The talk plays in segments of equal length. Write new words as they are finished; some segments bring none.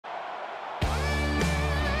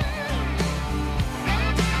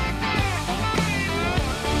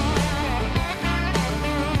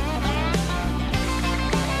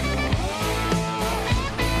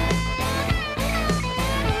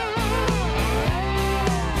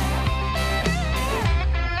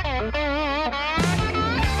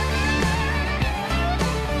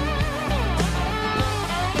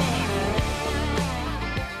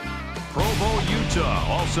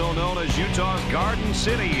also known as Utah's Garden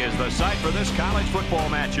City, is the site for this college football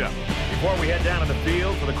matchup. Before we head down to the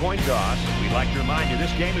field for the coin toss, we'd like to remind you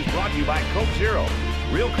this game is brought to you by Coke Zero.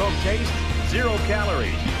 Real Coke taste, 0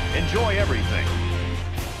 calories. Enjoy everything.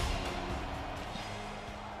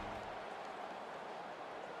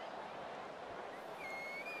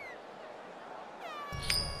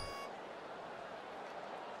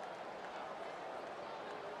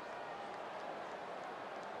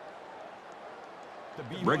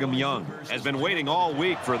 Brigham Young has been waiting all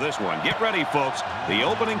week for this one. Get ready, folks. The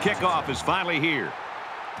opening kickoff is finally here.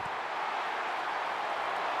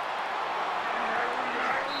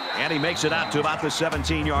 And he makes it out to about the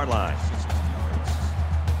 17-yard line.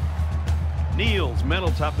 Neal's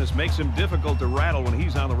mental toughness makes him difficult to rattle when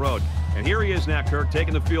he's on the road. And here he is now, Kirk,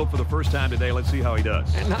 taking the field for the first time today. Let's see how he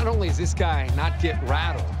does. And not only is this guy not get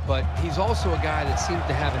rattled, but he's also a guy that seems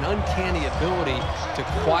to have an uncanny ability to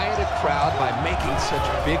quiet a crowd by making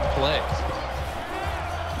such big plays.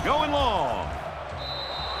 Going long.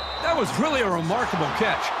 That was really a remarkable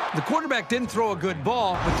catch. The quarterback didn't throw a good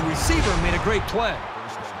ball, but the receiver made a great play.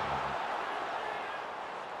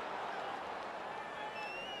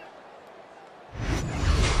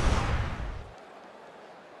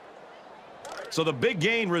 So the big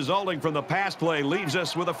gain resulting from the pass play leaves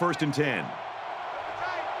us with a 1st and 10.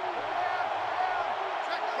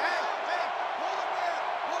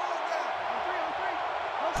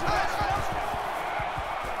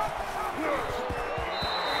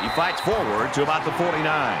 He fights forward to about the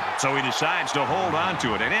 49. So he decides to hold on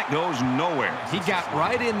to it, and it goes nowhere. He got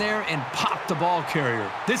right in there and popped the ball carrier.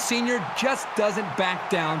 This senior just doesn't back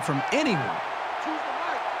down from anyone.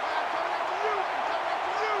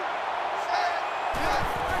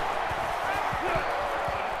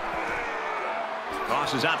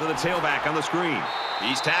 Tosses out to the tailback on the screen.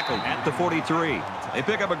 He's tackled at the 43. They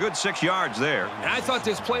pick up a good 6 yards there. And I thought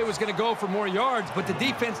this play was going to go for more yards, but the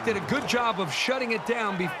defense did a good job of shutting it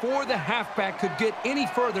down before the halfback could get any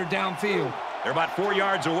further downfield. They're about 4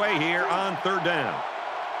 yards away here on 3rd down.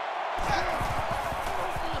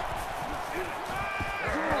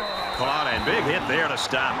 Caught and big hit there to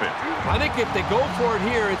stop it. I think if they go for it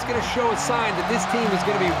here, it's going to show a sign that this team is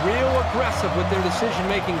going to be real aggressive with their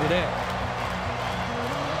decision-making today.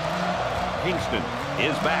 Kingston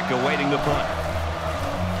is back awaiting the punt.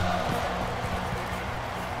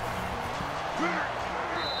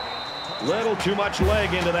 Little too much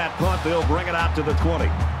leg into that punt. They'll bring it out to the 20.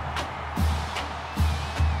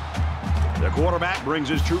 The quarterback brings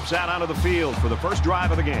his troops out onto the field for the first drive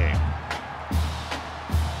of the game.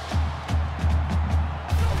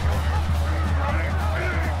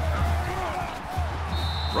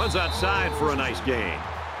 Runs outside for a nice gain.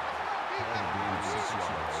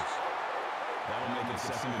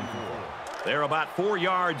 They're about 4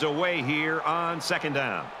 yards away here on 2nd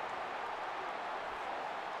down.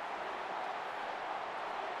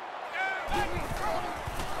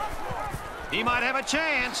 He might have a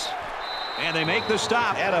chance. And they make the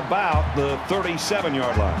stop at about the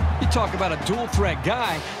 37-yard line. You talk about a dual-threat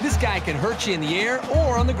guy. This guy can hurt you in the air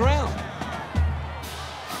or on the ground.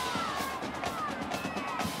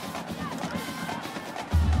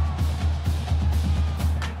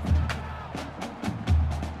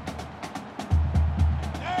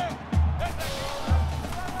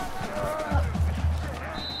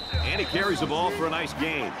 Carries the ball for a nice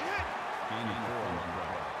gain.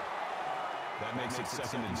 That makes it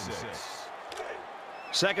 2nd and 6.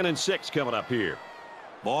 2nd and 6 coming up here.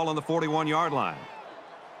 Ball on the 41-yard line.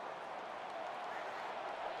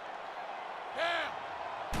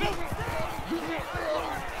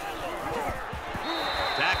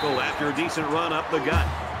 Tackle after a decent run up the gut.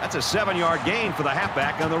 That's a 7-yard gain for the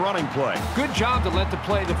halfback on the running play. Good job to let the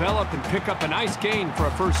play develop and pick up a nice gain for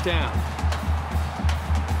a 1st down.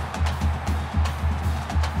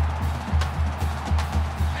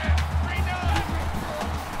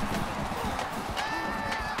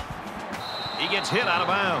 Gets hit out of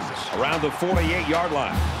bounds around the 48-yard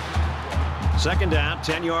line. 2nd down,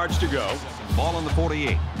 10 yards to go. Ball on the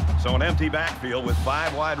 48. So an empty backfield with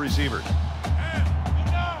 5 wide receivers.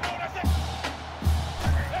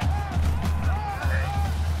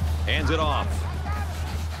 Hands it off.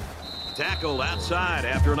 Tackled outside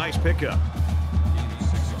after a nice pickup.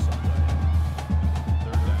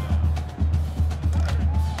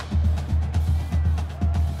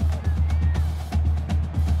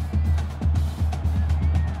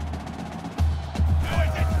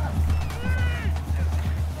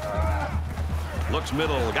 Looks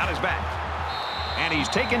middle, got his back. And he's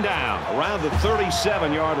taken down around the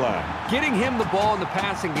 37-yard line. Getting him the ball in the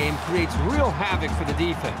passing game creates real havoc for the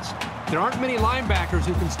defense. There aren't many linebackers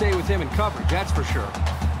who can stay with him in coverage, that's for sure.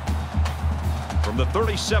 from the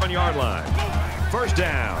 37-yard line. First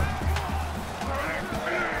down.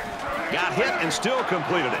 Got hit and still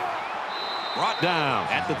completed it. Brought down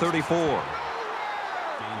at the 34. Gain of 3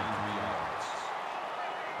 yards.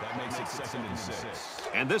 That makes it 2nd and 6.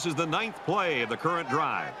 And this is the 9th play of the current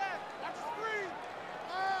drive.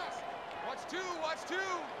 Watch two. Watch two.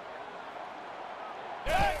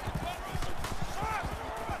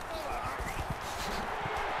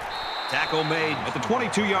 Tackle made at the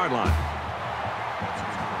 22-yard line.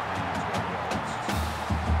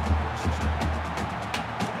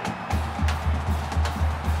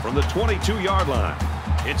 From the 22-yard line,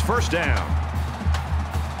 it's first down.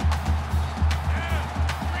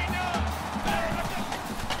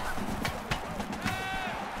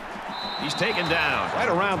 He's taken down right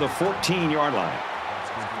around the 14-yard line.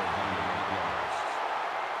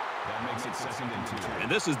 That makes it 2nd and 2.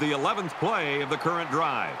 And this is the 11th play of the current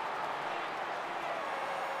drive.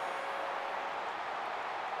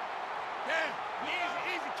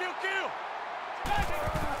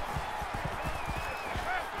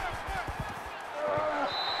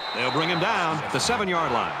 They'll bring him down at the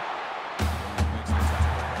 7-yard line.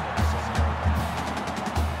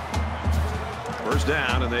 First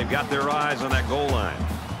down, and they've got their eyes on that goal line.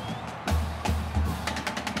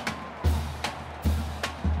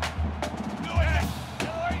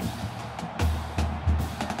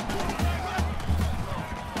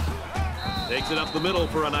 Takes it up the middle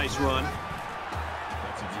for a nice run.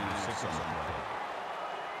 That's a gain of 6 on the play.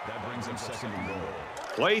 That brings them 2nd and goal.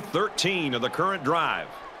 Play 13 of the current drive.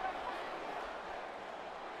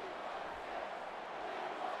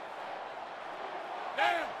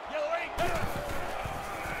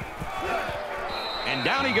 And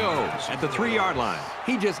down he goes at the 3-yard line.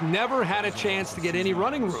 He just never had a chance to get any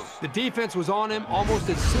running room. The defense was on him almost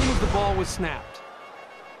as soon as the ball was snapped.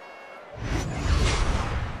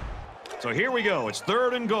 So here we go. It's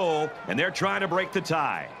 3rd and goal, and they're trying to break the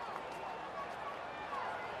tie.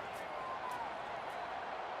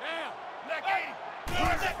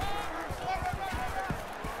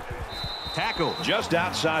 Tackle just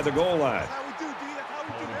outside the goal line.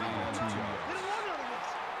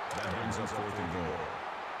 That brings us 4th and goal.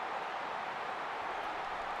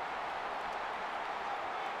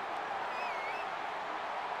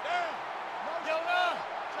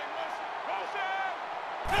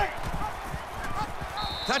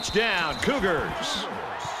 Touchdown, Cougars.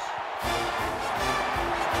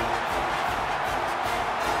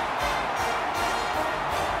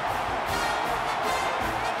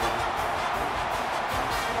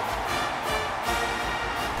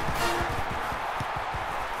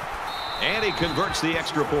 And he converts the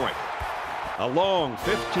extra point. A long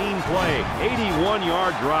 15-play,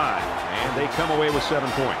 81-yard drive, and they come away with 7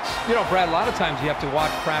 points. You know, Brad, a lot of times you have to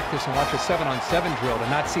watch practice and watch a 7-on-7 drill to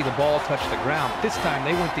not see the ball touch the ground. This time,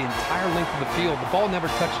 they went the entire length of the field. The ball never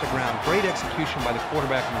touched the ground. Great execution by the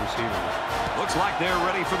quarterback and the receiver. Looks like they're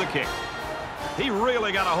ready for the kick. He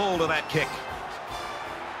really got a hold of that kick.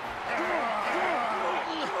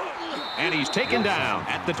 And he's taken down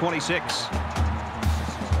at the 26.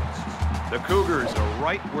 The Cougars are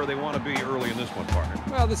right where they want to be early in this one, partner.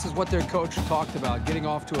 Well, this is what their coach talked about, getting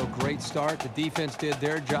off to a great start. The defense did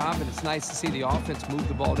their job, and it's nice to see the offense move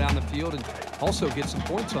the ball down the field and also get some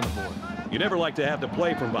points on the board. You never like to have to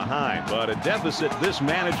play from behind, but a deficit this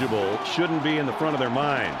manageable shouldn't be in the front of their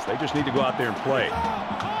minds. They just need to go out there and play.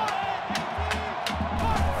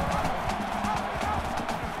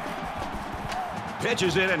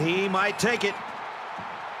 Pitches it, and he might take it.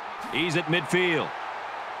 He's at midfield.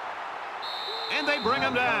 And they bring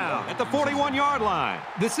him down at the 41-yard line.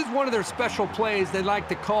 This is one of their special plays they like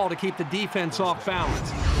to call to keep the defense off balance.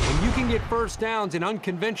 When you can get first downs in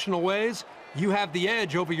unconventional ways, you have the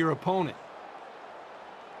edge over your opponent.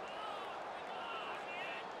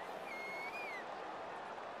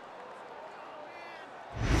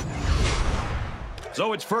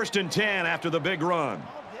 So it's 1st and 10 after the big run.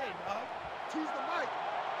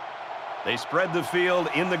 They spread the field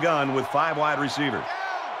in the gun with 5 wide receivers.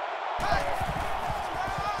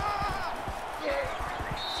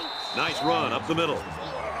 Nice run up the middle. Gain of 5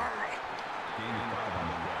 on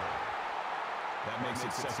the play. That makes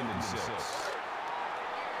it 2nd and 6.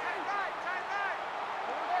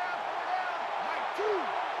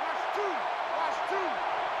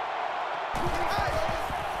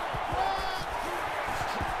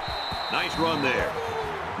 Nice run there.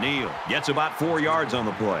 Neal gets about 4 yards on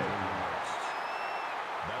the play.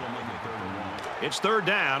 That'll make it 3rd and 1. It's 3rd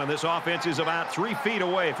down, and this offense is about 3 feet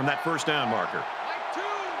away from that first down marker.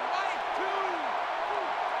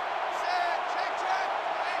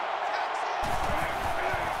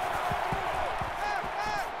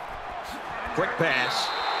 Quick pass,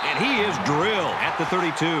 and he is drilled at the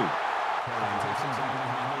 32.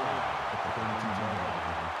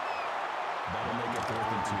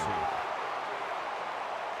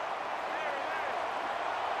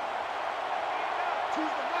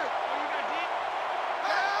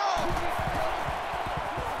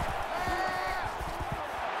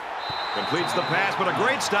 Completes the pass, but a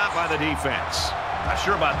great stop by the defense. Not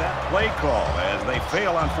sure about that play call as they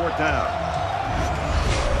fail on 4th down.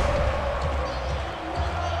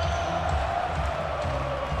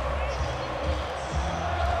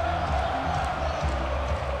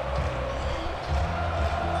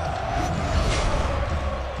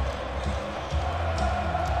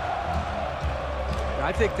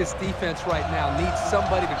 I think this defense right now needs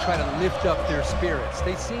somebody to try to lift up their spirits.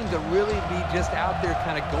 They seem to really be just out there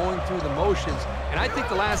kind of going through the motions. And I think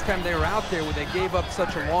the last time they were out there when they gave up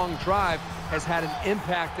such a long drive has had an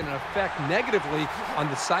impact and an effect negatively on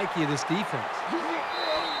the psyche of this defense.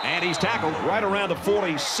 And he's tackled right around the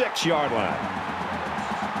 46-yard line.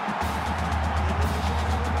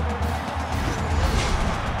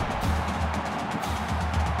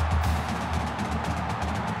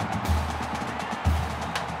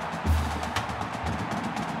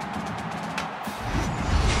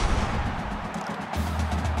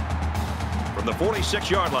 From the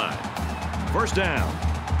 46-yard line. 1st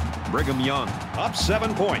down. Brigham Young up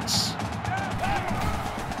 7 points.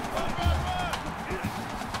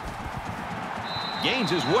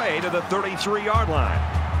 Gains his way to the 33-yard line.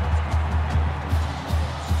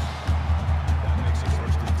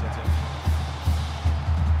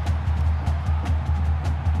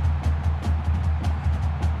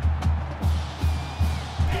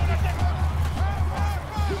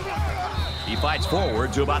 He fights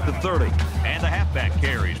forward to about the 30. And the halfback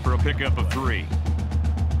carries for a pickup of 3.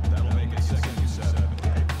 That'll make it 2nd and 7.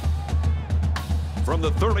 From the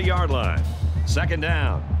 30-yard line. 2nd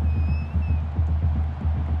down.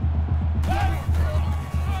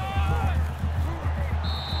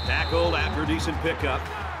 Tackled after a decent pickup.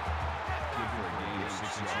 Good for a gain of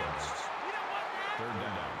 6 yards. 3rd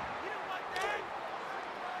down.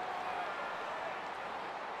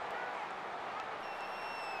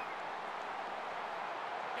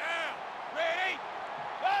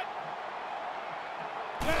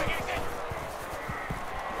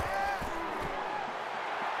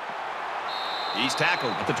 He's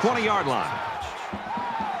tackled at the 20-yard line.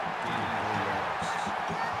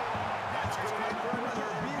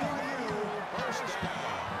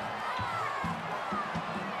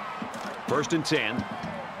 First and 10.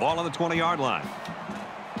 Ball on the 20-yard line.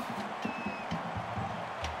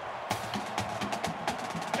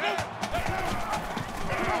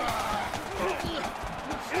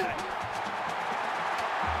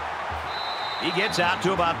 He gets out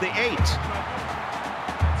to about the 8.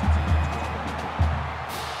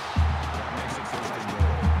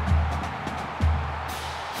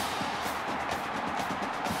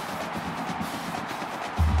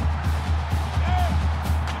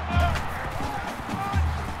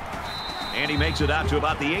 And he makes it out to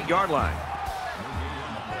about the 8-yard line.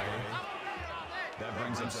 That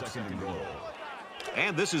brings up 2nd and goal.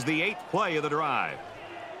 And this is the 8th play of the drive.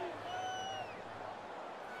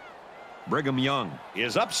 Brigham Young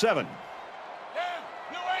is up 7.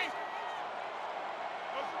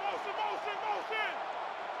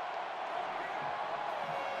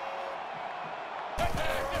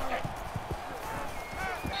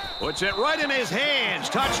 Puts it right in his hands.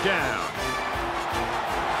 Touchdown.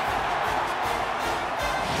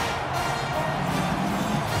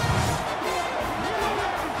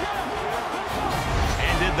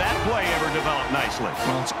 That play ever developed nicely.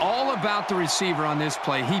 Well, it's all about the receiver on this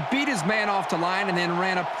play. He beat his man off the line and then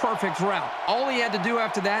ran a perfect route. All he had to do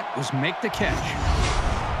after that was make the catch.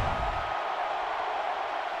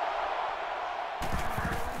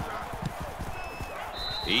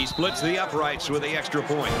 He splits the uprights with the extra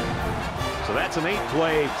point. So that's an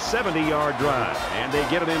 8-play, 70-yard drive, and they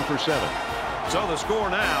get it in for 7. So the score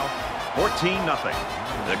now, 14-0.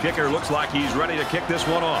 The kicker looks like he's ready to kick this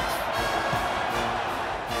one off.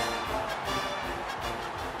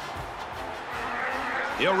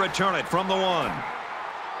 He'll return it from the 1.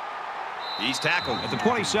 He's tackled at the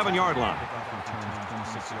 27-yard line.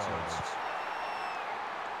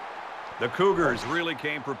 The Cougars really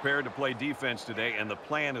came prepared to play defense today, and the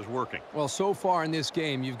plan is working. Well, so far in this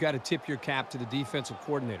game, you've got to tip your cap to the defensive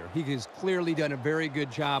coordinator. He has clearly done a very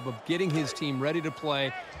good job of getting his team ready to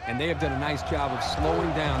play, and they have done a nice job of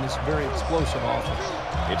slowing down this very explosive offense.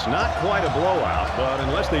 It's not quite a blowout, but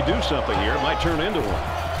unless they do something here, it might turn into one.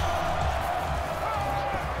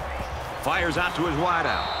 Fires out to his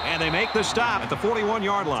wideout, and they make the stop at the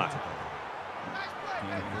 41-yard line.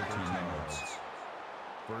 Gain of 14 yards.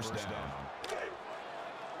 First down.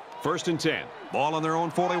 1st and 10. Ball on their own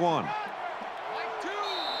 41.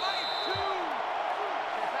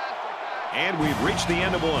 And we've reached the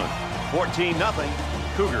end of one. 14-0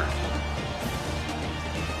 Cougars.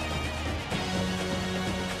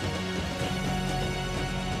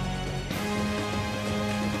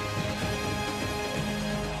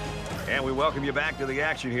 And we welcome you back to the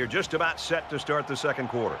action here. Just about set to start the second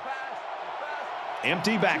quarter.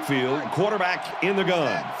 Empty backfield. Quarterback in the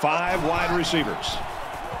gun. 5 wide receivers.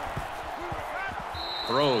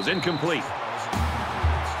 Throws incomplete.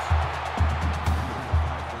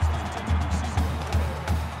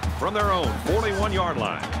 From their own 41-yard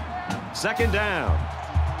line. 2nd down.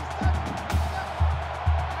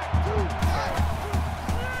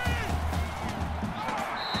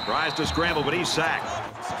 Tries to scramble, but he's sacked.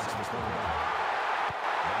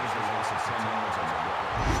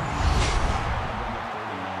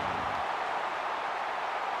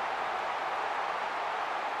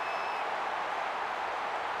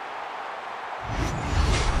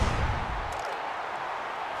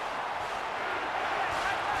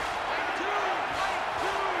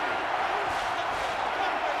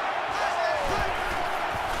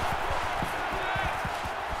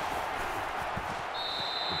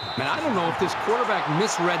 Man, I don't know if this quarterback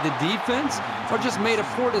misread the defense or just made a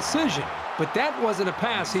poor decision, but that wasn't a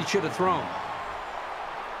pass he should have thrown.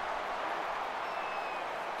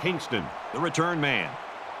 Kingston, the return man.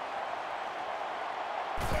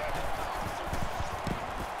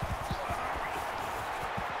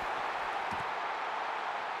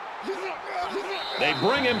 They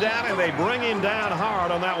bring him down, and they bring him down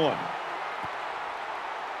hard on that one.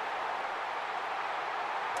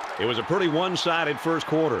 It was a pretty one-sided first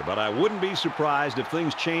quarter, but I wouldn't be surprised if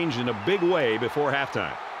things changed in a big way before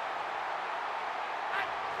halftime.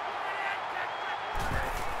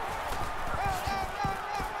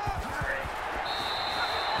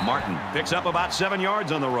 Martin picks up about 7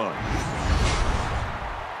 yards on the run.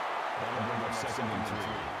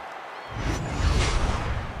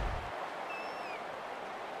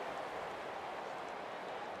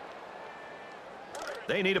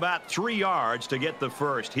 They need about 3 yards to get the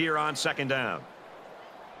first here on 2nd down.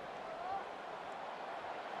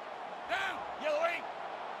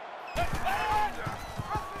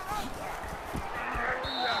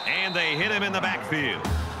 And they hit him in the backfield.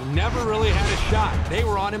 He never really had a shot. They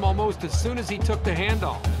were on him almost as soon as he took the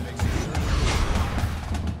handoff.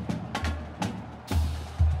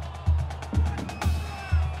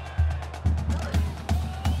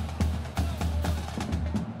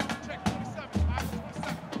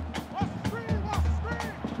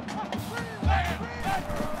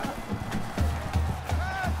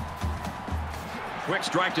 Quick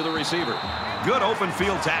strike to the receiver. Good open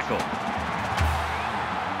field tackle.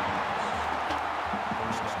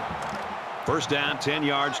 1st down, 10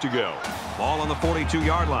 yards to go. Ball on the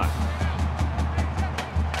 42-yard line.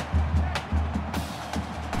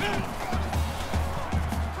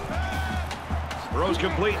 Throws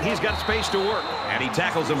complete. He's got space to work. And he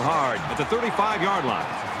tackles him hard at the 35-yard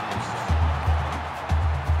line.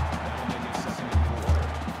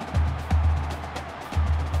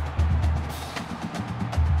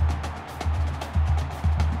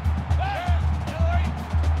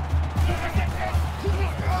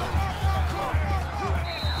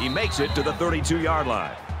 He makes it to the 32-yard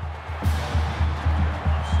line.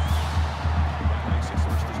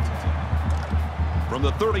 From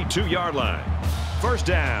the 32-yard line, 1st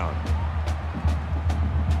down.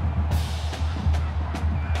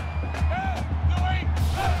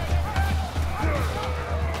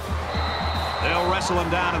 They'll wrestle him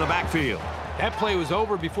down in the backfield. That play was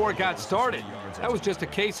over before it got started. That was just a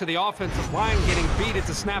case of the offensive line getting beat at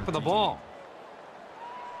the snap of the ball.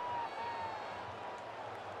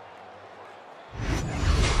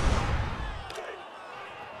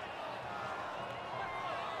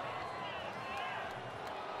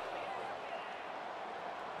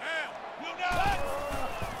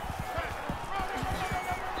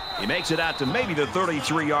 He makes it out to maybe the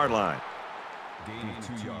 33-yard line. Gain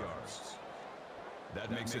of 2 yards.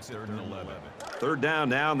 That makes it 3rd and 11. 3rd down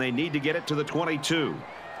now, and they need to get it to the 22.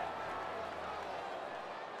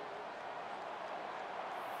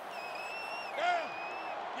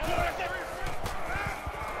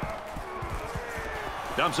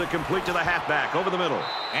 Dumps it complete to the halfback over the middle.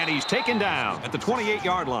 And he's taken down at the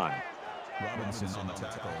 28-yard line. Robinson on the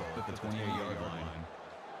tackle at the 28-yard line.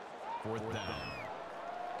 4th down.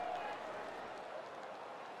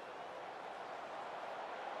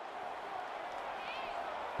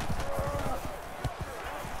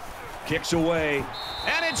 Kicks away,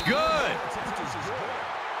 and it's good.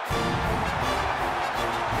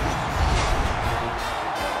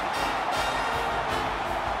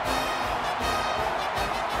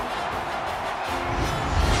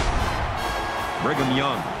 and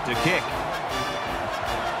Young to kick.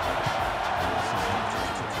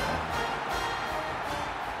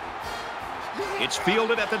 It's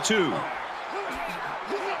fielded at the 2.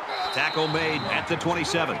 Tackle made at the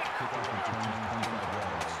 27.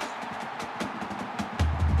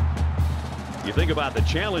 You think about the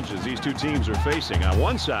challenges these two teams are facing. On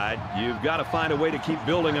one side, you've got to find a way to keep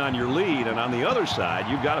building on your lead, and on the other side,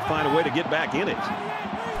 you've got to find a way to get back in it.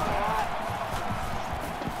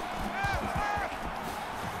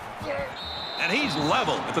 And he's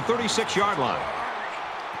level at the 36-yard line.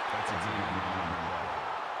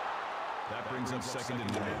 That brings up second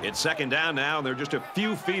and 1. It's second down now, and they're just a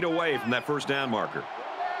few feet away from that first down marker.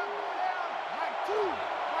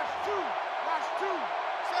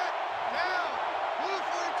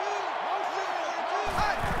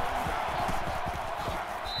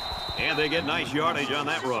 And they get nice yardage on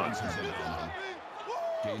that run.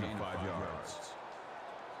 Gain of 5 yards.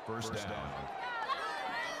 First down.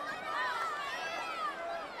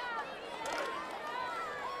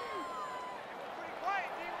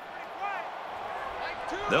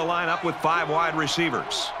 They'll line up with 5 wide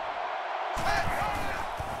receivers.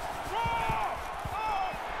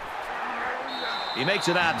 He makes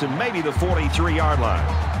it out to maybe the 43-yard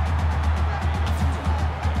line.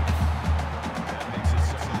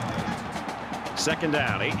 Second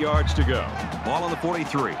down, 8 yards to go. Ball on the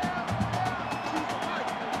 43.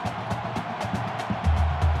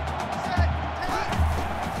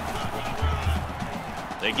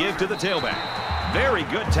 They give to the tailback. Very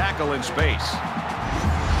good tackle in space.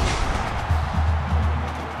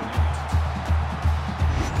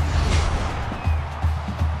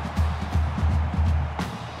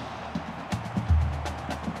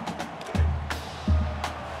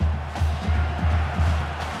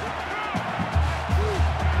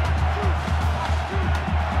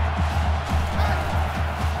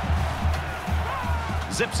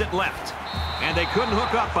 Zips it left, and they couldn't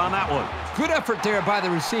hook up on that one. Good effort there by the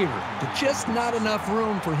receiver, but just not enough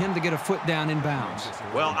room for him to get a foot down in bounds.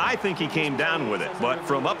 Well, I think he came down with it, but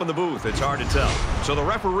from up in the booth, it's hard to tell. So the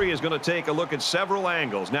referee is going to take a look at several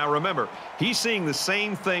angles. Now, remember, he's seeing the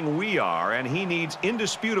same thing we are, and he needs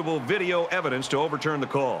indisputable video evidence to overturn the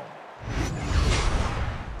call.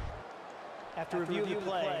 After reviewing the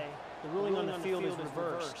play, the ruling on the field is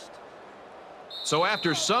reversed. So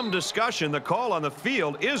after some discussion, the call on the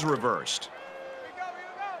field is reversed.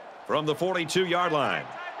 From the 42-yard line,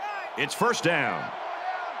 it's first down.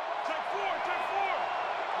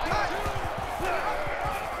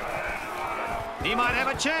 He might have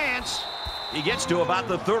a chance. He gets to about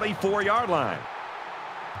the 34-yard line.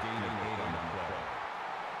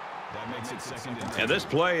 That makes it second and 10. And this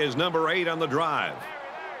play is number 8 on the drive.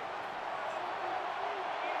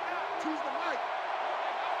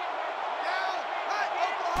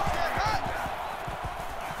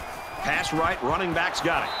 Pass right, running back's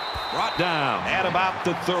got it. Brought down at about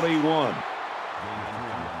the 31.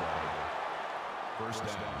 First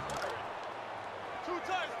down.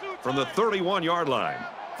 From the 31-yard line,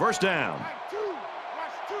 first down.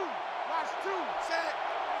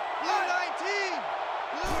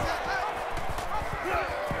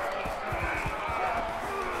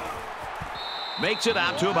 Makes it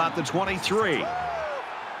out to about the 23.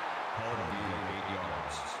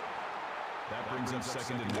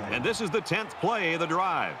 And this is the 10th play of the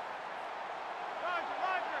drive.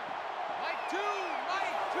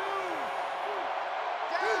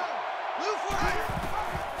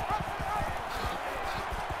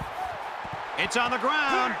 It's on the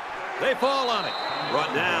ground. They fall on it.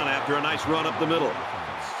 Brought down after a nice run up the middle.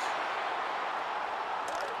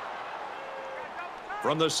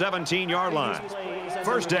 From the 17-yard line,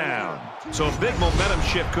 first down. So a big momentum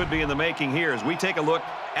shift could be in the making here as we take a look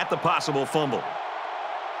at the possible fumble.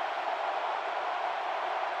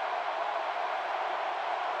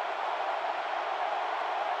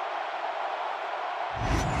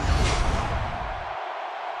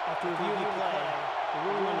 After reviewing the play, the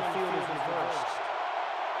ruling on the field is reversed.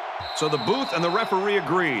 So the booth and the referee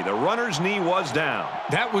agree. The runner's knee was down.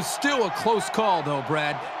 That was still a close call, though,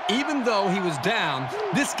 Brad. Even though he was down,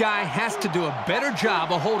 this guy has to do a better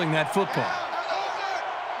job of holding that football.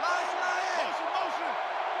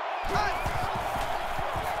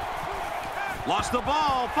 Lost the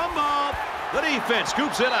ball. Fumble. The defense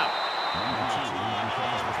scoops it up.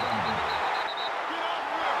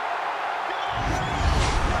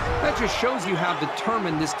 That just shows you how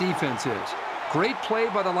determined this defense is. Great play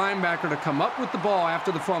by the linebacker to come up with the ball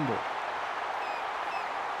after the fumble.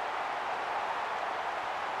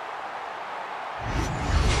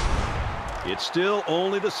 It's still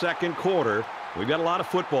only the second quarter. We've got a lot of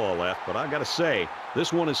football left, but I've got to say,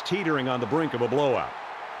 this one is teetering on the brink of a blowout.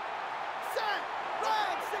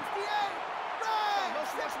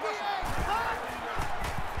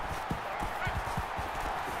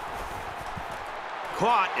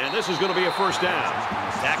 Caught, and this is going to be a first down.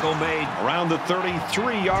 Tackle made around the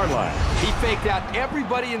 33-yard line. He faked out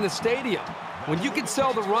everybody in the stadium. When you can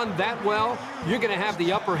sell the run that well, you're going to have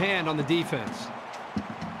the upper hand on the defense.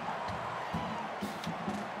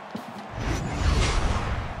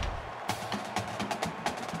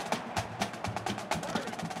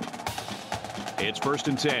 It's 1st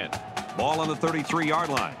and 10. Ball on the 33-yard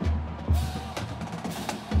line.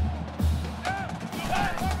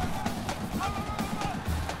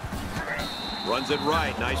 Runs it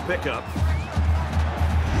right. Nice pickup.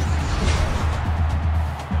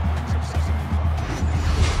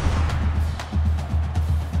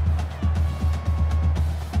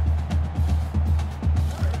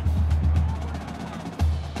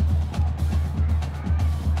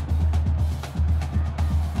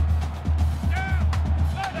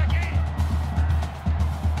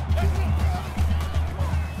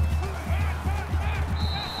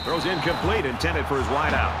 Throws incomplete, intended for his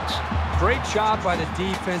wideouts. Great job by the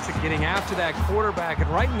defense at getting after that quarterback. And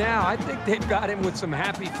right now, I think they've got him with some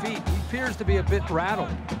happy feet. He appears to be a bit rattled.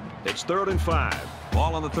 It's 3rd and 5.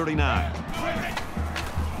 Ball on the 39.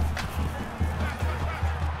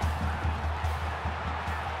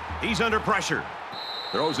 He's under pressure.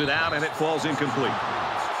 Throws it out, and it falls incomplete.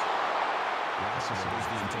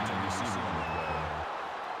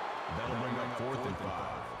 That'll bring up 4th and 5.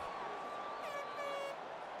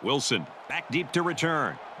 Wilson back deep to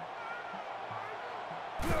return.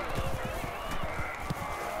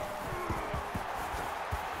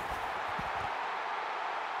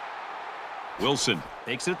 Wilson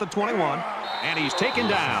takes it at the 21, and he's taken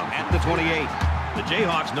down at the 28. The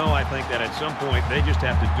Jayhawks know, I think, that at some point they just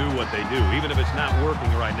have to do what they do, even if it's not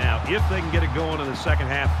working right now. If they can get it going in the second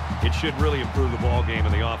half, it should really improve the ball game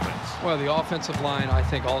and the offense. Well, the offensive line, I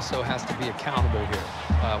think, also has to be accountable here.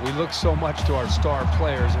 We look so much to our star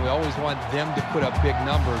players, and we always want them to put up big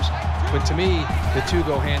numbers. But to me, the two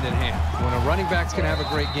go hand in hand. When a running back's going to have a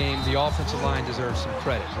great game, the offensive line deserves some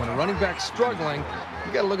credit. When a running back's struggling,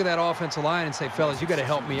 you got to look at that offensive line and say, fellas, you got to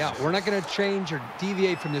help me out. We're not going to change or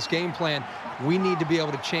deviate from this game plan. We need to be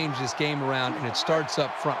able to change this game around, and it starts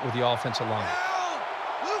up front with the offensive line.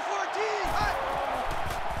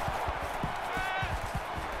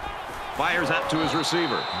 Fires out to his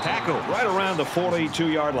receiver. Tackle right around the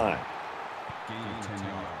 42-yard line. Gain of 10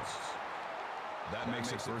 yards. That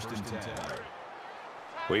makes it 1st and 10.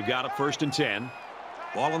 We've got a 1st and 10.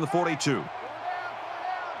 Ball on the 42.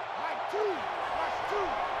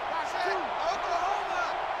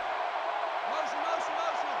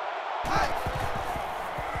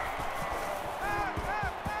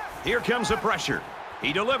 Here comes the pressure.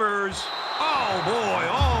 He delivers. Oh, boy,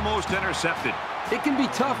 almost intercepted. It can be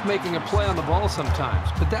tough making a play on the ball sometimes,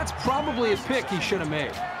 but that's probably a pick he should have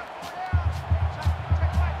made.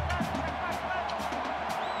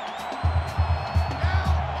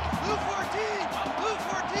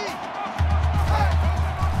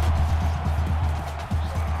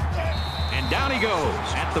 And down he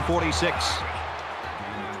goes at the 46.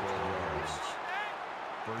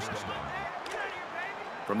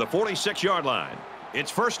 From the 46-yard line,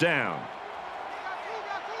 it's 1st down.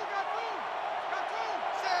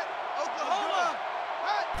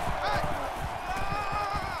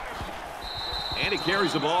 And he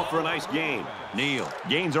carries the ball for a nice gain. Neal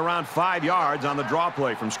gains around 5 yards on the draw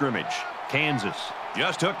play from scrimmage. Kansas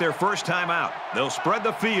just took their first time out. They'll spread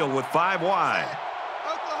the field with 5 wide.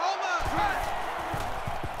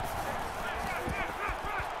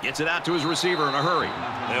 Gets it out to his receiver in a hurry.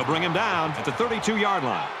 They'll bring him down at the 32-yard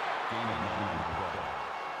line.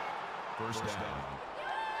 First down.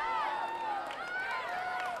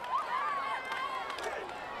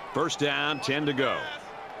 First down, 10 to go.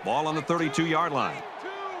 Ball on the 32-yard line.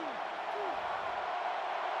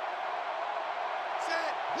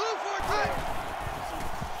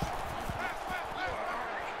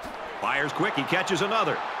 Fires quick. He catches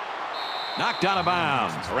another. Knocked out of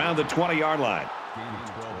bounds around the 20-yard line. Gain of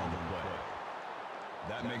 12 on the play.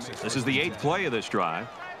 That makes it This is the 8th play of this drive.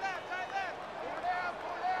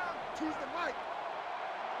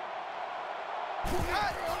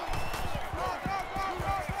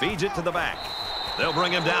 Feeds it to the back. They'll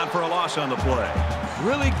bring him down for a loss on the play.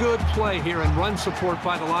 Really good play here and run support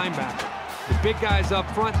by the linebacker. The big guys up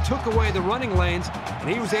front took away the running lanes, and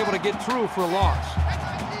he was able to get through for a loss.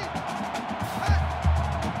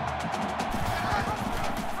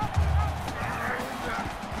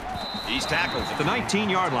 He's tackled at the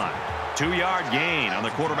 19-yard line. 2-yard gain on the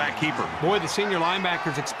quarterback keeper. Boy, the senior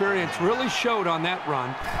linebacker's experience really showed on that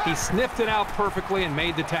run. He sniffed it out perfectly and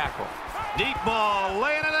made the tackle. Deep ball,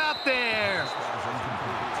 laying it out there.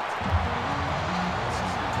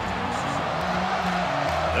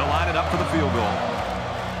 They'll line it up for the field goal.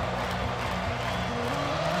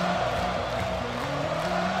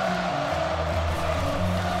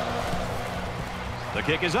 The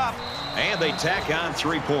kick is up, and they tack on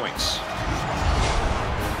 3 points.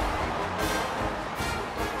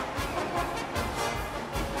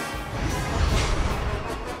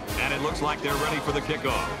 And it looks like they're ready for the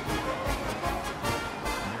kickoff.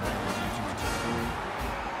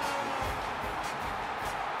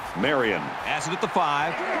 Marion has it at the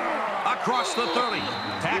 5. Across the 30.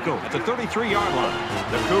 Tackle at the 33-yard line.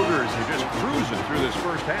 The Cougars are just cruising through this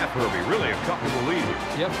first half, Herbie. Really a comfortable lead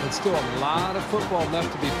here. Yep, but still a lot of football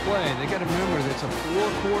left to be played. They got to remember that it's a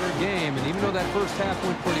 4-quarter game, and even though that first half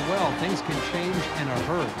went pretty well, things can change in a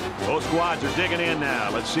hurry. Both squads are digging in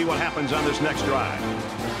now. Let's see what happens on this next drive.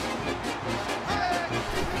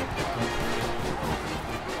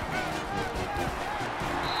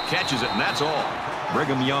 Catches it, and that's all.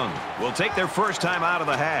 Brigham Young will take their first time out of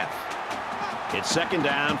the half. It's second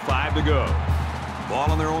down, 5 to go. Ball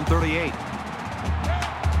on their own 38.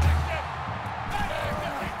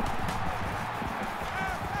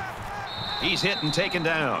 He's hit and taken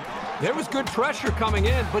down. There was good pressure coming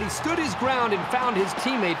in, but he stood his ground and found his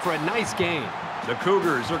teammate for a nice gain. The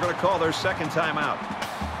Cougars are going to call their second timeout.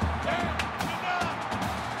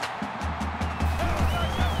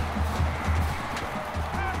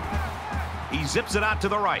 He zips it out to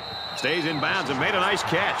the right. Stays in bounds and made a nice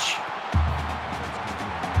catch.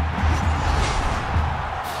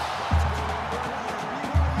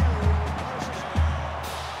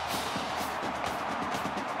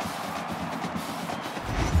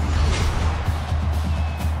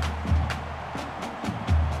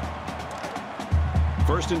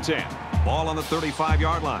 First and 10. Ball on the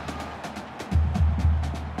 35-yard line.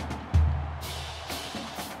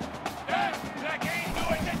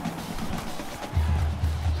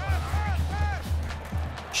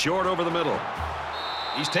 Short over the middle.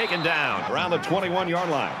 He's taken down around the 21-yard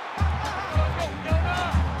line.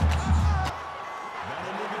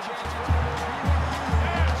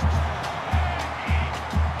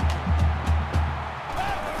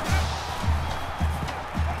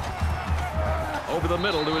 Over the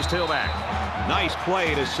middle to his tailback. Nice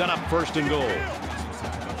play to set up first and goal.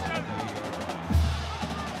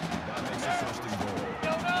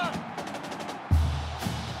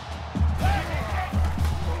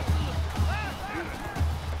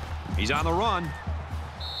 He's on the run.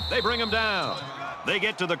 They bring him down. They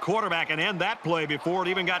get to the quarterback and end that play before it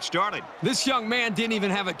even got started. This young man didn't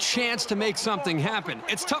even have a chance to make something happen.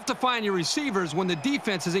 It's tough to find your receivers when the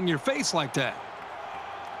defense is in your face like that.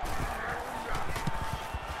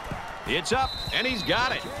 It's up, and he's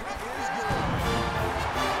got it.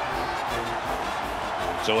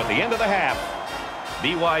 So at the end of the half,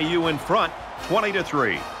 BYU in front,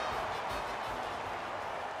 20-3.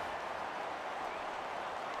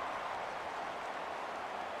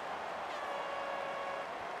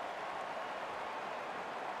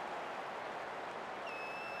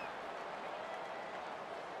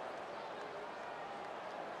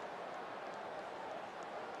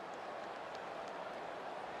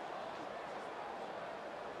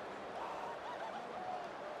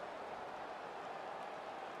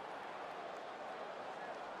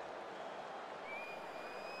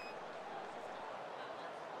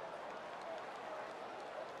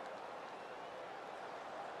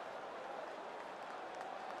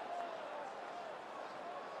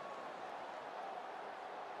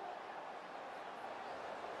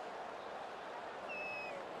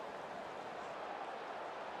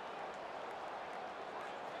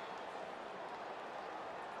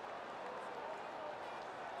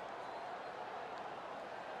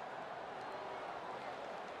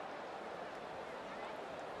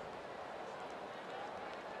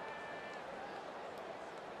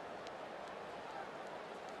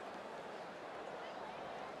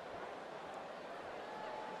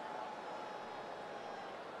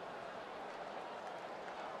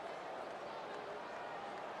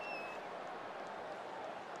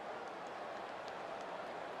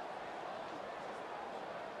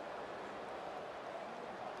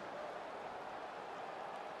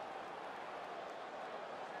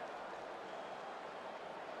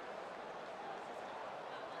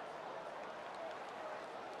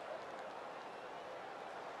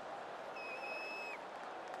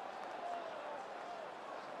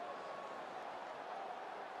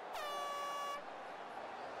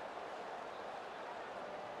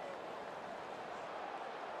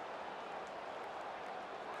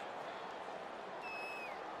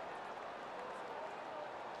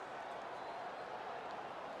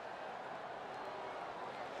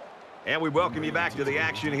 And we welcome you back to the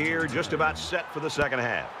action here, just about set for the second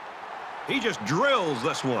half. He just drills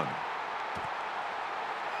this one.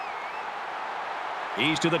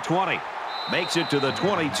 He's to the 20. Makes it to the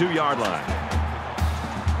 22-yard line.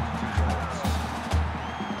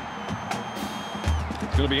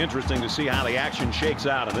 It's going to be interesting to see how the action shakes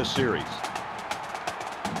out in this series.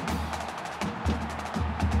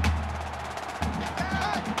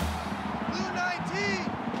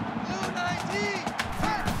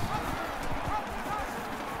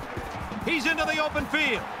 He's into the open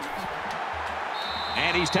field.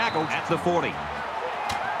 And he's tackled at the 40.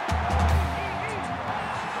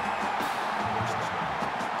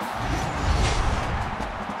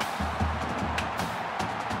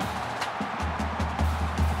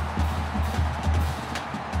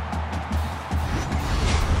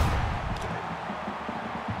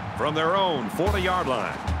 From their own 40-yard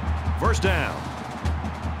line. First down.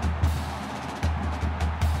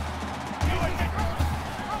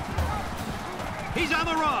 He's on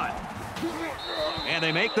the run. And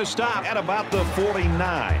they make the stop at about the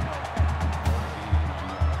 49.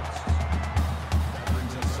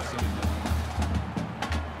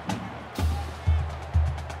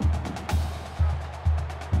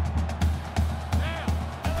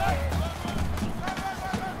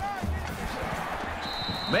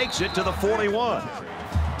 Makes it to the 41.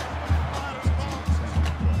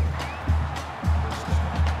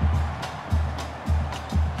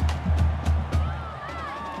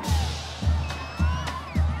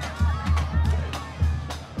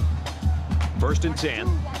 First and 10.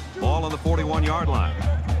 Ball on the 41-yard line.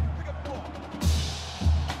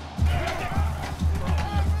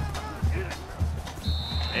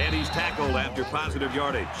 And he's tackled after positive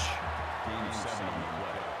yardage.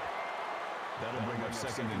 That'll bring up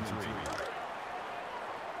second and 3.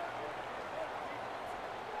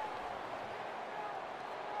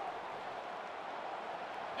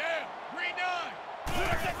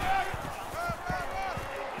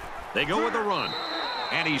 They go with the run.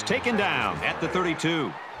 And he's taken down at the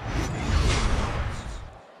 32.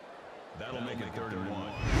 That'll make it 3rd and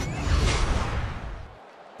 1.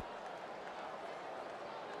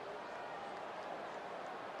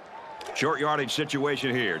 Short yardage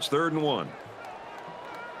situation here. It's 3rd and 1.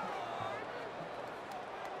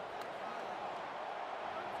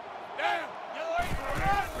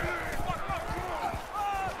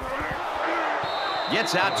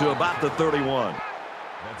 Gets out to about the 31.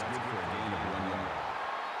 That's good for a gain of 1 yard.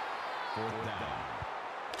 4th down.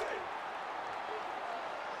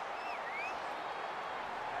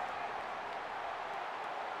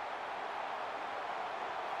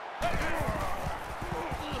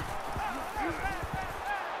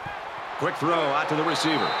 Quick throw out to the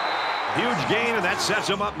receiver. Huge gain, and that sets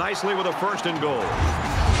him up nicely with a 1st and goal.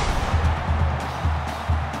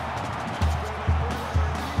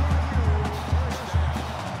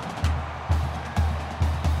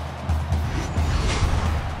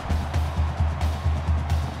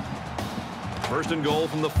 First and goal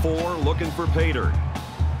from the 4, looking for Pater.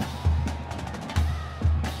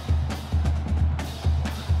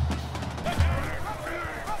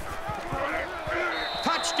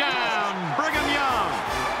 Touchdown, Brigham Young.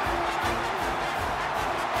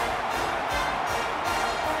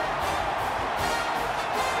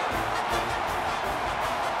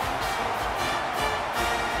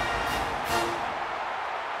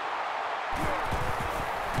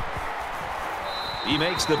 He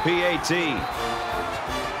makes the PAT.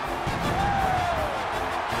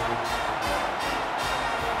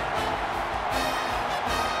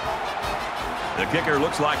 The kicker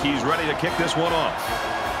looks like he's ready to kick this one off.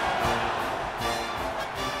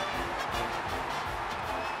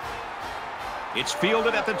 It's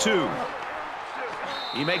fielded at the 2.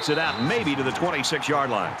 He makes it out maybe to the 26-yard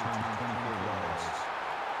line.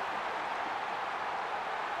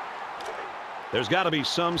 There's got to be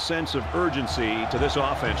some sense of urgency to this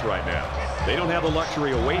offense right now. They don't have the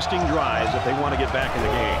luxury of wasting drives if they want to get back in the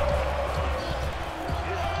game.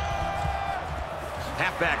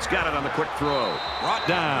 Halfback's got it on the quick throw. Brought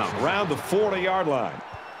down around the 40-yard line.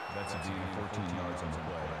 That's a gain of 14 yards on the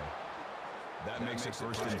play. That makes it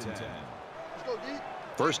 1st and 10.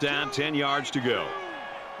 First down, 10 yards to go.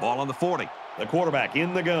 Ball on the 40. The quarterback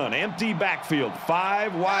in the gun. Empty backfield.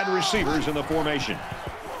 5 wide receivers in the formation.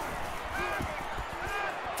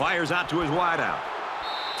 Fires out to his wideout.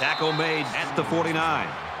 Tackle made at the 49.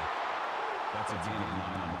 That's a gain of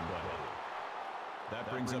 9 on the play. That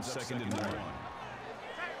brings up 2nd and 1. Tight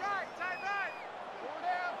right. 4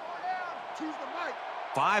 down. Choose the mic.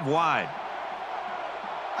 5 wide.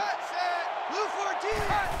 Hot set. Blue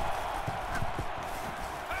 14.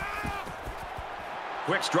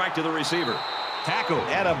 Quick strike to the receiver. Tackle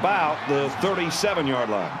at about the 37-yard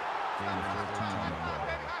line.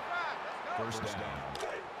 First down.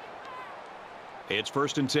 It's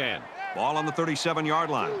 1st and 10. Ball on the 37-yard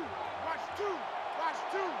line. Watch two. Watch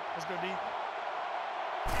two. Let's go, D.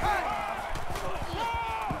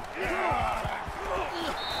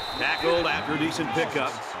 Tackled after a decent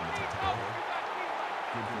pickup. Good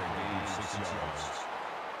for a gain of 6 yards.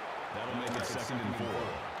 That'll make it 2nd and 4.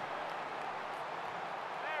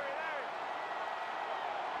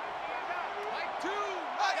 Like two.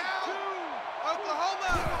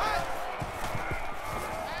 Oklahoma.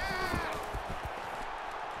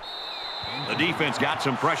 The defense got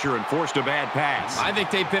some pressure and forced a bad pass. I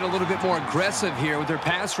think they've been a little bit more aggressive here with their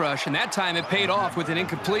pass rush, and that time it paid off with an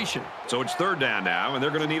incompletion. So it's 3rd down now, and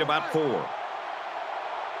they're going to need about 4.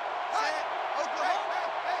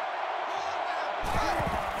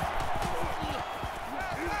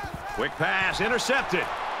 Quick pass, intercepted.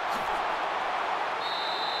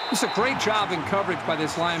 It's a great job in coverage by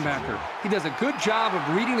this linebacker. He does a good job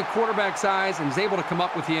of reading the quarterback's eyes and is able to come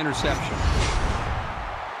up with the interception.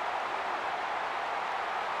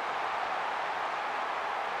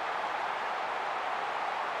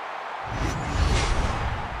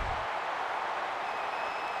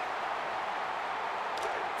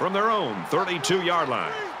 From their own 32-yard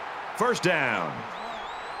line. 1st down.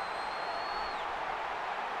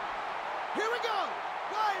 Here we go.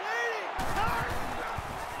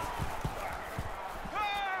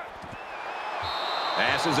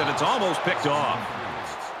 Passes, and it's almost picked off.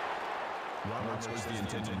 Roberts was the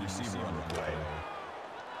intended receiver on the play.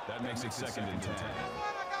 That makes it 2nd and 10. I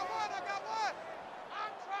got one.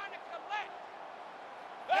 I'm trying to collect.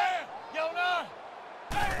 There, Yona.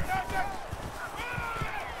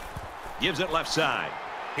 Gives it left side.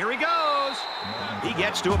 Here he goes. He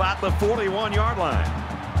gets to about the 41-yard line.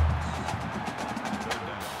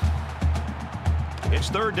 It's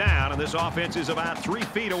 3rd down, and this offense is about 3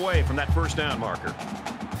 feet away from that 1st down marker.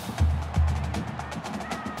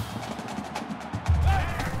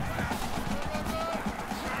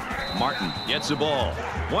 Martin gets the ball.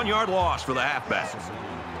 1-yard loss for the halfback.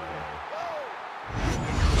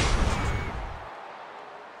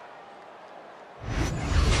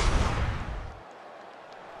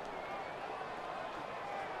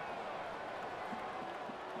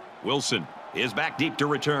 Wilson is back deep to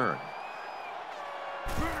return.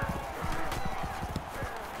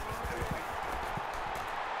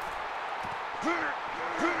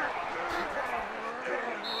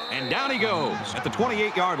 And down he goes at the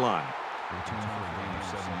 28-yard line. Return for a gain of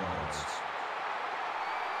 7 yards.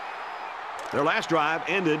 Their last drive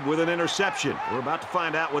ended with an interception. We're about to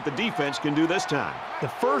find out what the defense can do this time. The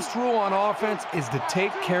first rule on offense is to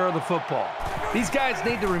take care of the football. These guys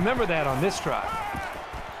need to remember that on this drive.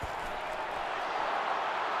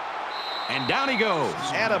 And down he goes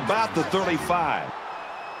at about the 35.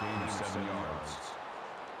 Gain of 7 yards.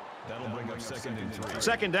 That'll bring up 2nd and 3.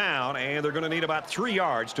 2nd down, and they're going to need about 3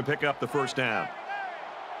 yards to pick up the 1st down.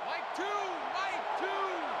 Like two.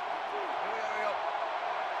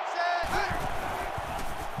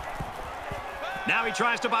 Now he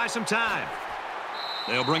tries to buy some time.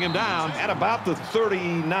 They'll bring him down at about the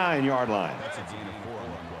 39-yard line. That's a gain of 4 on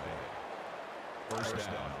the play. 1st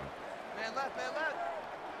down. Man left. Four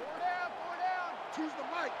down. Choose the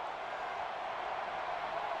mic.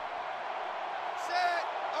 Set.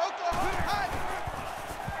 Oklahoma.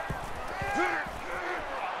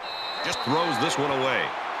 Just throws this one away.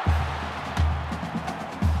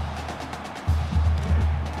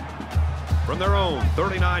 From their own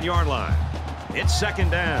 39-yard line, it's 2nd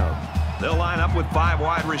down. They'll line up with 5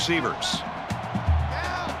 wide receivers.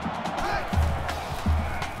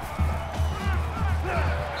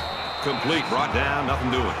 Complete, brought down,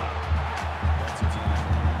 nothing doing. That's a team.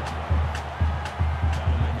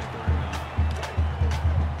 That'll make it 3rd and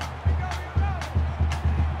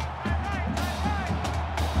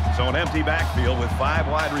 9. So an empty backfield with 5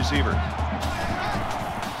 wide receivers.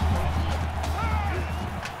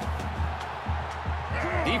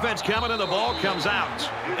 Defense coming and the ball comes out.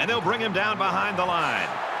 And they'll bring him down behind the line.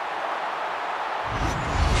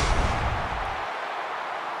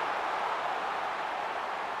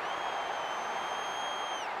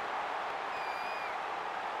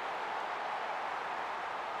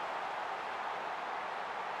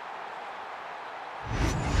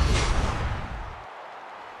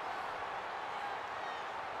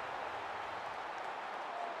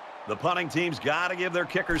 The punting team's got to give their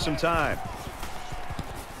kickers some time.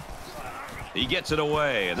 He gets it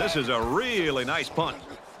away, and this is a really nice punt.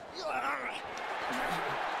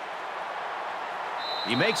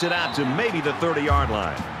 He makes it out to maybe the 30-yard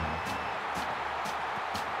line.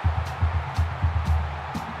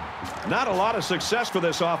 Not a lot of success for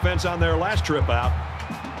this offense on their last trip out.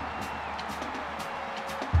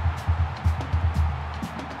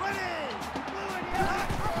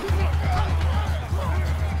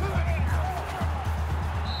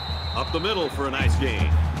 Up the middle for a nice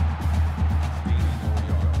gain.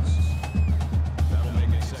 That'll make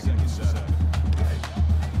it 2nd and 7.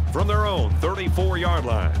 From their own 34-yard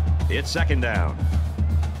line, it's 2nd down.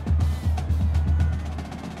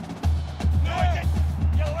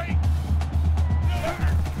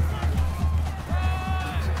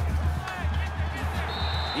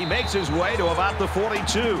 He makes his way to about the 42. That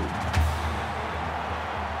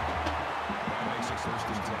makes it 1st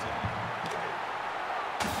and 10.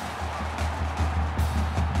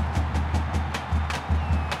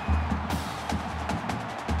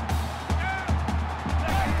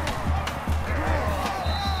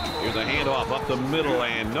 Here's a handoff up the middle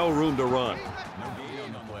and no room to run. No gain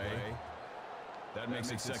on the play. That makes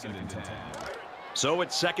it 2nd and 10. So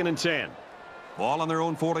it's 2nd and 10. Ball on their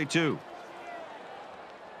own 42.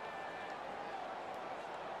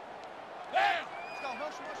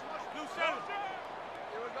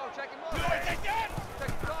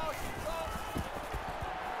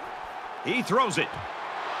 He throws it.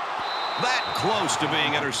 That close to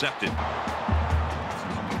being intercepted.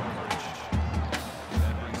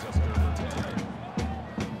 That brings us 3rd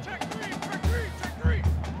and 10. Check three.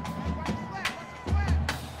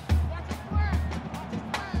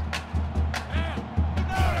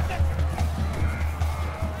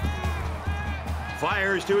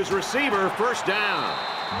 Fires to his receiver, 1st down.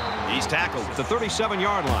 He's tackled at the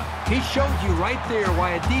 37-yard line. He showed you right there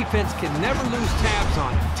why a defense can never lose tabs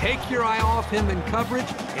on him. Take your eye off him in coverage,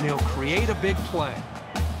 and he'll create a big play.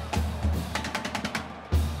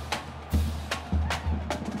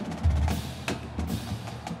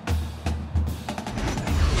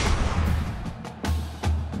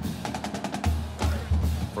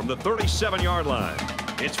 From the 37-yard line,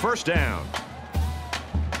 it's 1st down.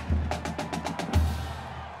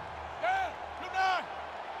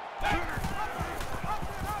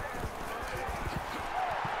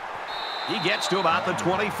 He gets to about the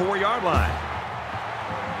 24-yard line.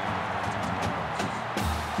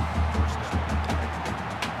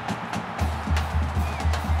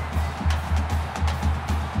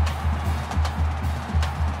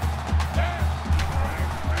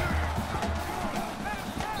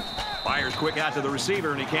 Fires quick out to the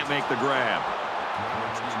receiver, and he can't make the grab.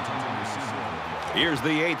 Here's the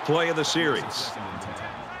 8th play of the series.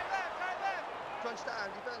 Crunch time,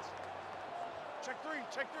 defense. Check three.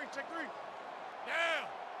 Down.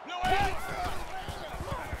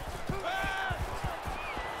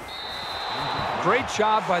 Great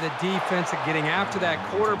job by the defense at getting after that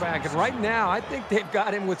quarterback. And right now, I think they've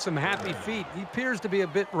got him with some happy feet. He appears to be a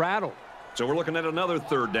bit rattled. So we're looking at another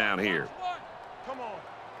 3rd down here. Come on.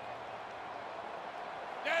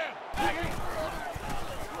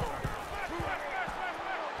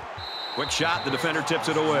 Quick shot, the defender tips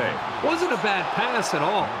it away. Wasn't a bad pass at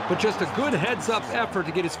all, but just a good heads-up effort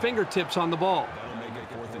to get his fingertips on the ball. That'll make it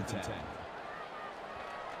 4th and 10.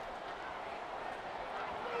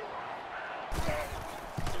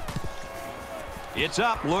 It's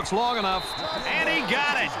up, looks long enough, and he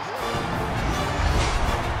got it.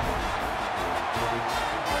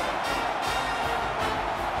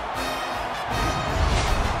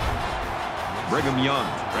 Brigham Young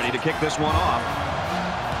ready to kick this one off.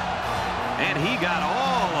 And he got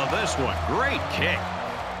all of this one. Great kick.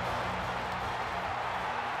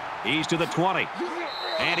 He's to the 20.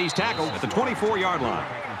 And he's tackled at the 24-yard line.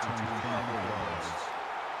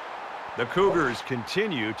 The Cougars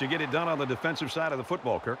continue to get it done on the defensive side of the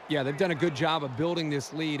football, Kirk. Yeah, they've done a good job of building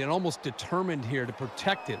this lead and almost determined here to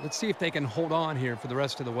protect it. Let's see if they can hold on here for the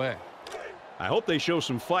rest of the way. I hope they show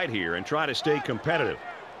some fight here and try to stay competitive.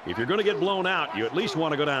 If you're going to get blown out, you at least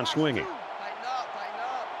want to go down swinging. Tighten up.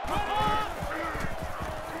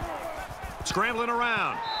 Scrambling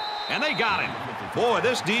around. And they got him. Boy,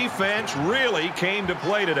 this defense really came to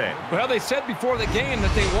play today. Well, they said before the game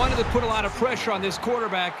that they wanted to put a lot of pressure on this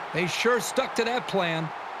quarterback. They sure stuck to that plan.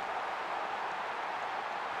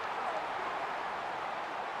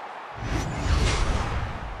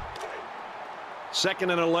 Second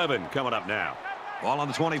and 11 coming up now. Ball on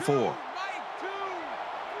the 24.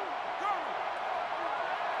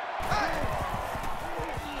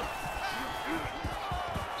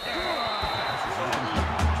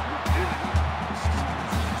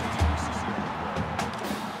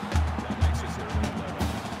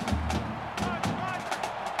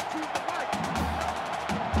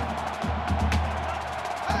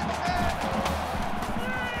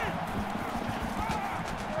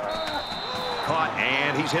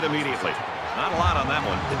 And he's hit immediately. Not a lot on that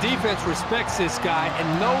one. The defense respects this guy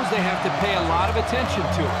and knows they have to pay a lot of attention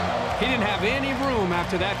to him. He didn't have any room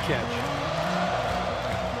after that catch.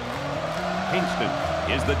 Kingston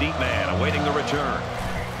is the deep man awaiting the return.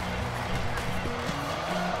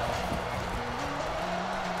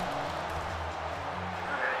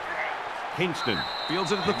 Kingston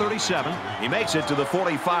fields it at the 37. He makes it to the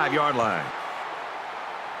 45-yard line.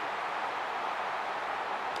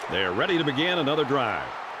 They're ready to begin another drive.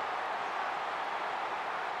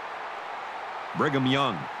 Brigham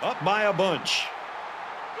Young up by a bunch.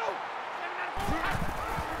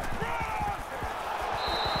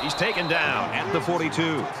 He's taken down at the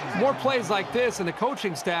 42. More plays like this, and the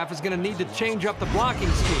coaching staff is going to need to change up the blocking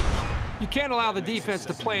scheme. You can't allow the defense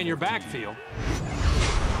to play in your backfield.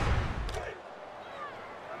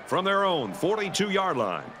 From their own 42-yard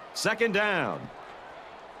line, second down.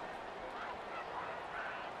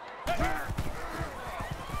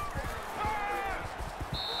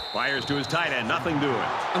 Fires to his tight end, nothing doing.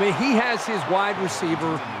 I mean, he has his wide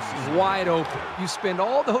receiver wide open. You spend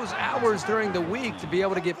all those hours during the week to be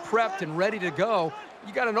able to get prepped and ready to go.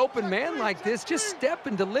 You got an open man like this, just step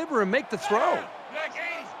and deliver and make the throw.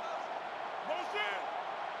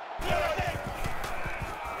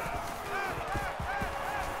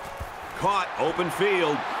 Caught, open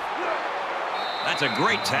field. That's a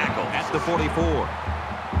great tackle at the 44.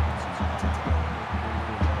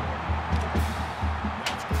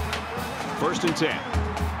 First and 10.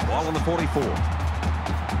 Ball on the 44.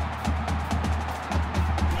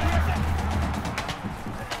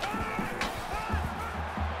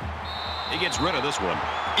 He gets rid of this one.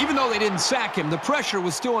 Even though they didn't sack him, the pressure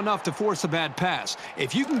was still enough to force a bad pass.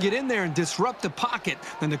 If you can get in there and disrupt the pocket,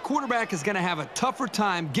 then the quarterback is going to have a tougher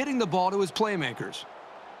time getting the ball to his playmakers.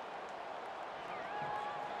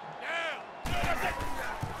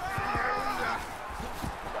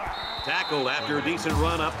 Tackled after a decent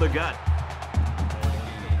run up the gut.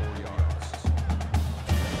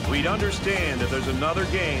 We'd understand if there's another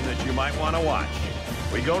game that you might want to watch.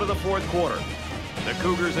 We go to the fourth quarter. The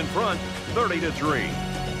Cougars in front, 30-3.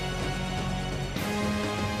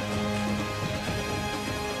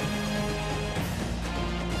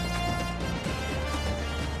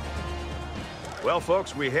 Well,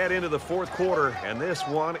 folks, we head into the fourth quarter, and this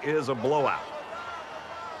one is a blowout.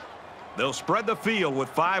 They'll spread the field with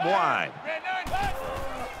 5 wide.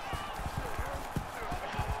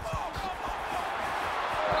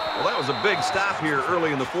 Well, that was a big stop here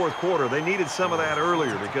early in the fourth quarter. They needed some of that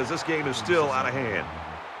earlier because this game is still out of hand.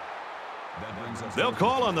 They'll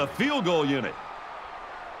call on the field goal unit.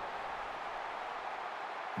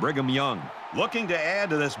 Brigham Young looking to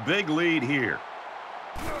add to this big lead here.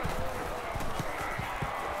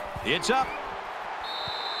 It's up.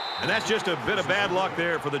 And that's just a bit of bad luck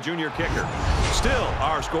there for the junior kicker. Still,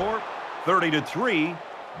 our score, 30-3,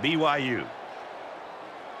 BYU.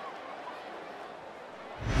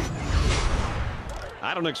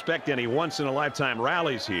 I don't expect any once-in-a-lifetime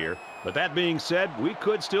rallies here, but that being said, we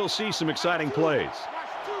could still see some exciting plays.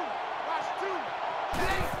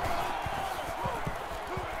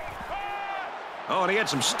 Oh, and he had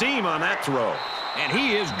some steam on that throw. And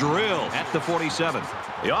he is drilled at the 47.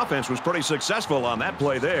 The offense was pretty successful on that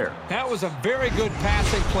play there. That was a very good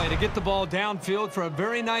passing play to get the ball downfield for a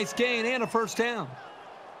very nice gain and a first down.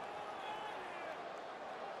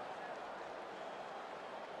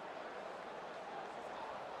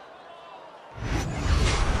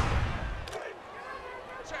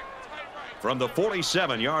 From the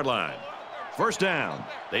 47-yard line. First down.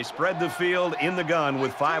 They spread the field in the gun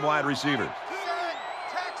with 5 wide receivers.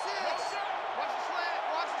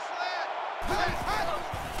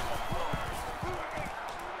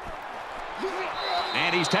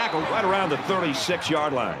 And he's tackled right around the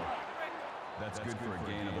 36-yard line. That's good for a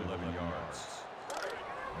gain of 11 yards.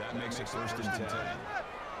 That makes it first and 10.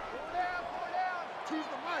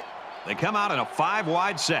 They come out in a 5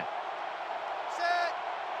 wide set.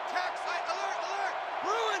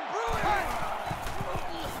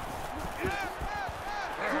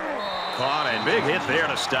 Caught and big hit there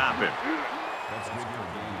to stop him. That's good for a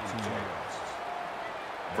gain of 2 yards.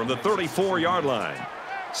 From the 34-yard line.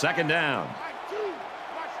 Second down.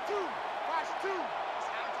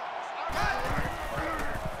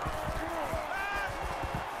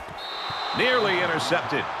 Nearly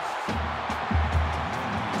intercepted.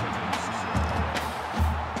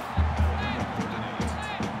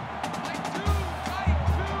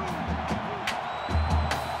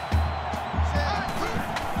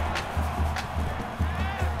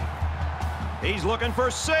 He's looking for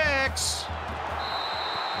 6.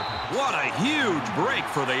 What a huge break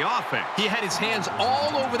for the offense. He had his hands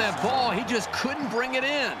all over that ball. He just couldn't bring it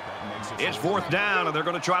in. It's 4th down, and they're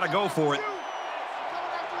going to try to go for it.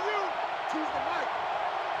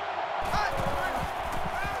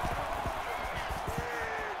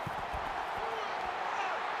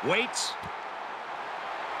 Waits.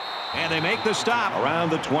 And they make the stop around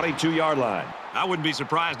the 22-yard line. I wouldn't be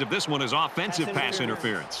surprised if this one is offensive pass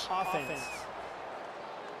interference. Offense.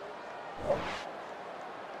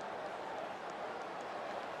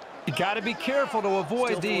 You got to be careful to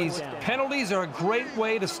avoid these. Penalties are a great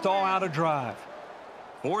way to stall out a drive.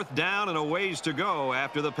 4th down and a ways to go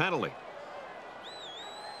after the penalty.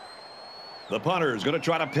 The punter is going to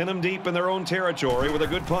try to pin them deep in their own territory with a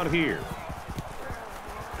good punt here.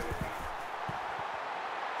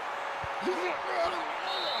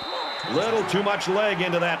 Little too much leg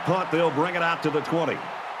into that punt. They'll bring it out to the 20.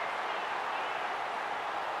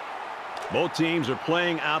 Both teams are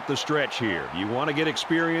playing out the stretch here. You want to get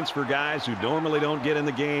experience for guys who normally don't get in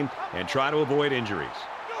the game and try to avoid injuries.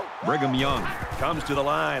 Brigham Young comes to the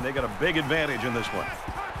line. They got a big advantage in this one.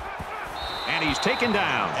 And he's taken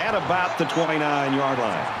down at about the 29-yard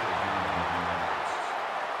line.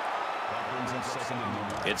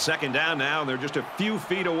 It's 2nd down now, and they're just a few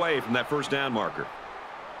feet away from that 1st down marker.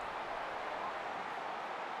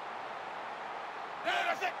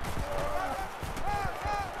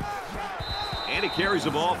 And he carries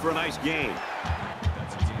the ball for a nice gain.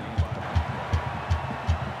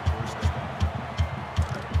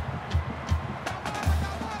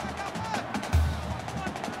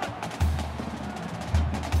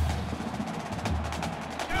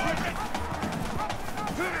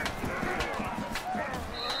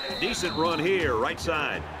 Decent run here, right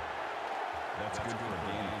side. That's good for a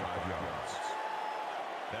gain of 5 yards.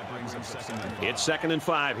 That brings him 2nd and 5. It's 2nd and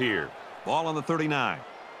 5 here. Ball on the 39.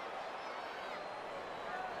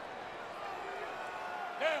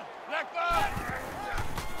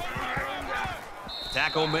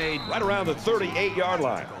 Tackle made right around the 38-yard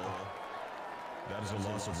line. That is a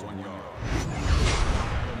loss of 1 yard.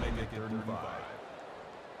 That'll make it 3rd and 5.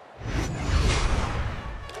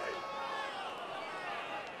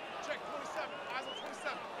 Check 27. Eyes on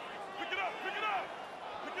 27. Pick it up. Pick it up.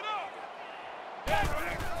 Pick it up.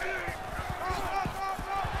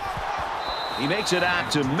 He makes it out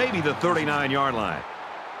to maybe the 39-yard line.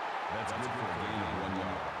 That's good for a gain of 1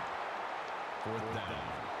 yard. 4th down.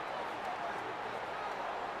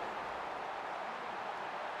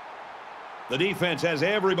 The defense has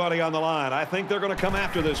everybody on the line. I think they're going to come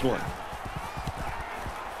after this one.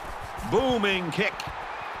 Booming kick.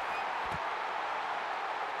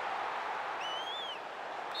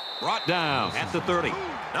 Brought down at the 30.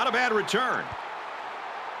 Not a bad return.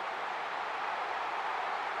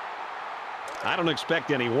 I don't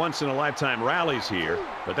expect any once-in-a-lifetime rallies here,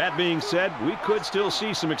 but that being said, we could still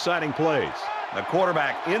see some exciting plays. The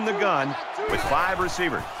quarterback in the gun with 5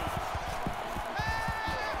 receivers.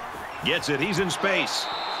 Gets it. He's in space.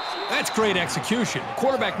 That's great execution.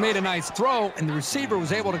 Quarterback made a nice throw, and the receiver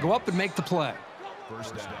was able to go up and make the play.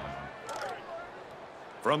 1st down.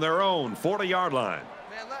 From their own 40-yard line.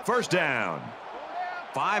 1st down.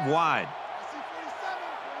 5 wide.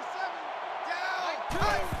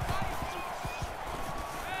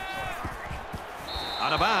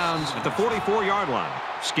 Out of bounds at the 44-yard line.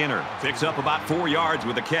 Skinner picks up about 4 yards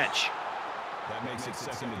with a catch. That makes it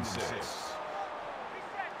 2nd and 6.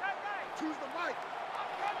 Choose the mic.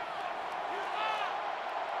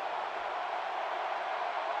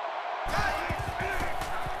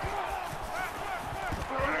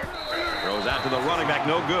 Throws out to the running back,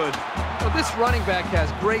 no good. Well, this running back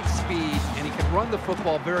has great speed, and he can run the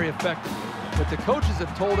football very effectively. But the coaches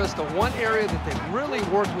have told us the one area that they've really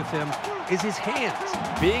worked with him is his hands,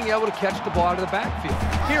 being able to catch the ball out of the backfield.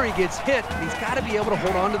 Here he gets hit, and he's got to be able to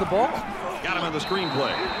hold on to the ball. Got him on the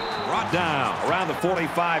screenplay. Brought down around the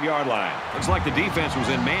 45-yard line. Looks like the defense was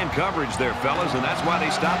in man coverage there, fellas, and that's why they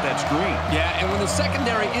stopped that screen. Yeah, and when the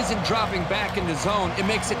secondary isn't dropping back into zone, it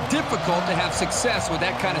makes it difficult to have success with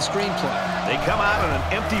that kind of screen play. They come out in an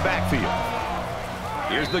empty backfield.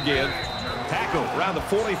 Here's the give. Tackle around the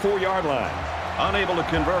 44-yard line. Unable to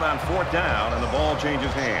convert on 4th down, and the ball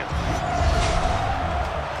changes hands.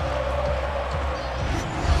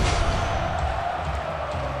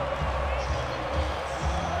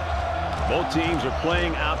 Both teams are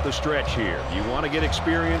playing out the stretch here. You want to get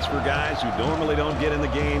experience for guys who normally don't get in the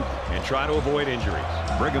game and try to avoid injuries.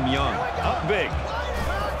 Brigham Young up big.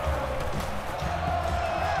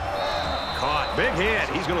 Caught. Big hit.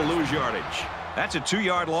 He's going to lose yardage. That's a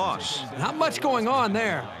 2-yard loss. Not much going on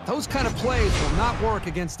there. Those kind of plays will not work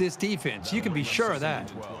against this defense. You can be sure of that.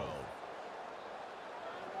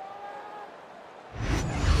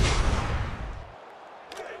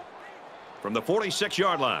 From the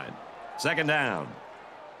 46-yard line. Second down.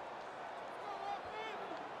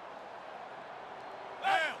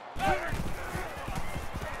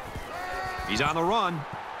 He's on the run.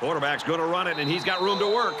 Quarterback's going to run it, and he's got room to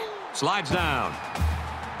work. Slides down.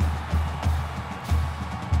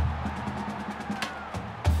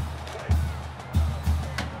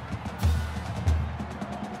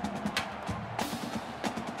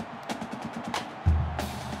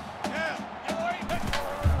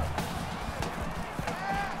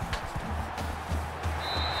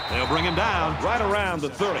 They'll bring him down right around the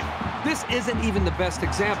 30. This isn't even the best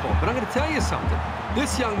example, but I'm going to tell you something.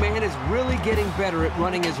 This young man is really getting better at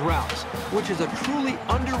running his routes, which is a truly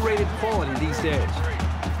underrated quality these days.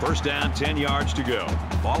 First down, 10 yards to go.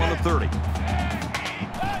 Ball on the 30.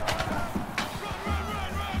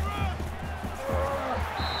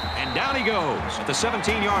 And down he goes at the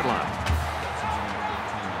 17-yard line.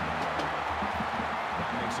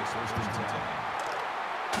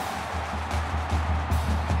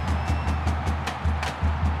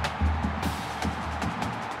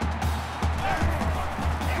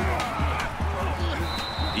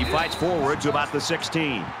 He fights forward to about the 16.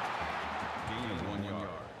 Gain of 1 yard.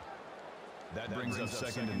 That brings up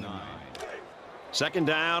second and 9. Second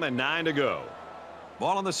down and 9 to go.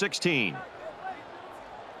 Ball on the 16.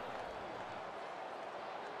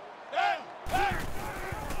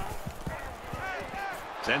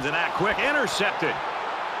 Sends it out quick. Intercepted.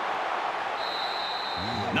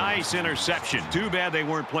 Nice interception. Too bad they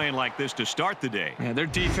weren't playing like this to start the day. Yeah, their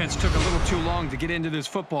defense took a little too long to get into this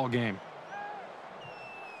football game.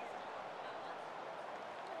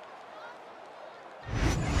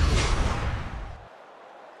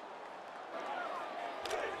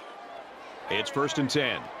 It's first and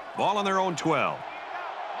 10. Ball on their own 12.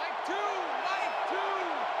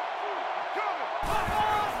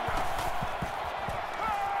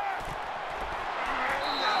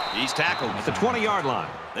 He's tackled at the 20-yard line.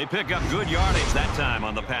 They pick up good yardage that time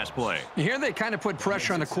on the pass play. Here they kind of put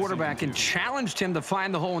pressure on the quarterback and challenged him to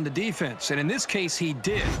find the hole in the defense. And in this case, he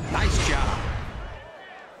did. Nice job.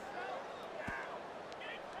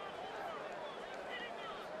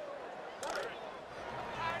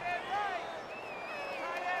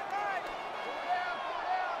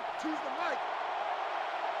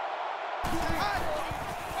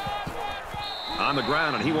 On the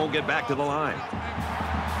ground, and he won't get back to the line.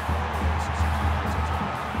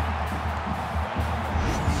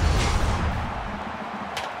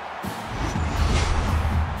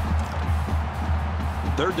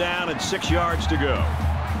 Third down and 6 yards to go.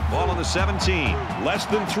 Ball on the 17. Less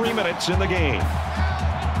than 3 minutes in the game.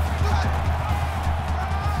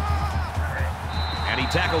 And he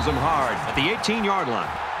tackles him hard at the 18-yard line.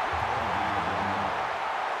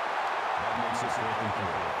 That makes it 4th and 4.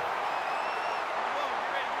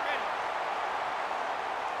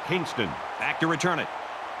 Kingston back to return it.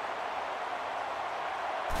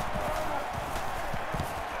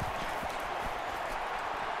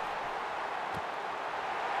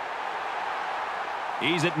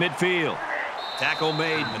 He's at midfield. Tackle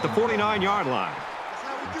made at the 49-yard line.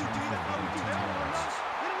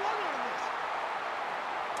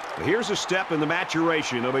 Here's a step in the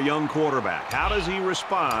maturation of a young quarterback. How does he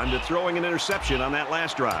respond to throwing an interception on that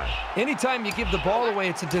last drive? Anytime you give the ball away,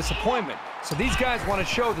 it's a disappointment. So these guys want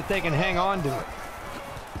to show that they can hang on to it.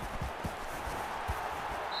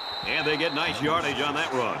 And they get nice yardage on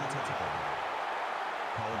that run.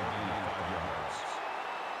 Call it a gain of 5 yards.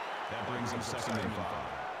 That brings up second and 5.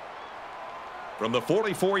 From the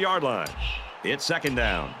 44-yard line, it's second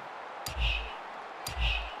down.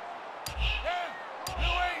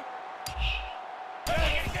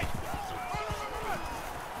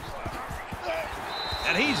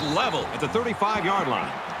 And he's level at the 35-yard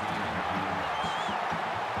line.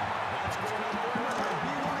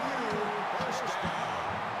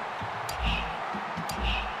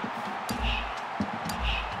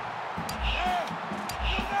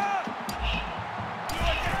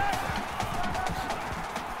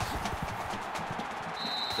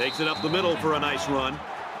 Takes it up the middle for a nice run.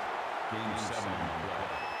 Gain of 7 on the play.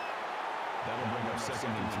 That'll bring up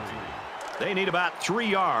second and 3. They need about 3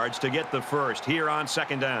 yards to get the first here on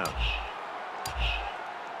second down.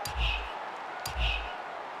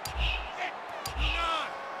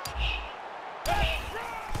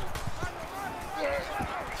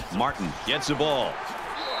 Martin gets the ball.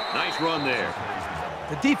 Nice run there.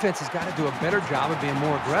 The defense has got to do a better job of being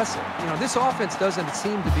more aggressive. You know, this offense doesn't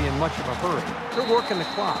seem to be in much of a hurry. They're working the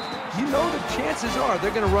clock. You know the chances are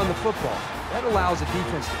they're going to run the football. That allows a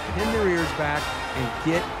defense to pin their ears back and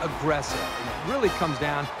get aggressive. And it really comes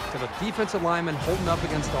down to the defensive linemen holding up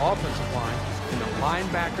against the offensive line and the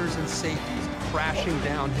linebackers and safeties crashing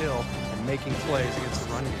downhill and making plays against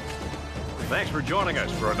the run game. Thanks for joining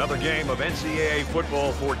us for another game of NCAA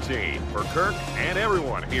Football 14. For Kirk and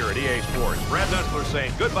everyone here at EA Sports, Brad Nessler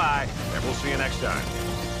saying goodbye, and we'll see you next time.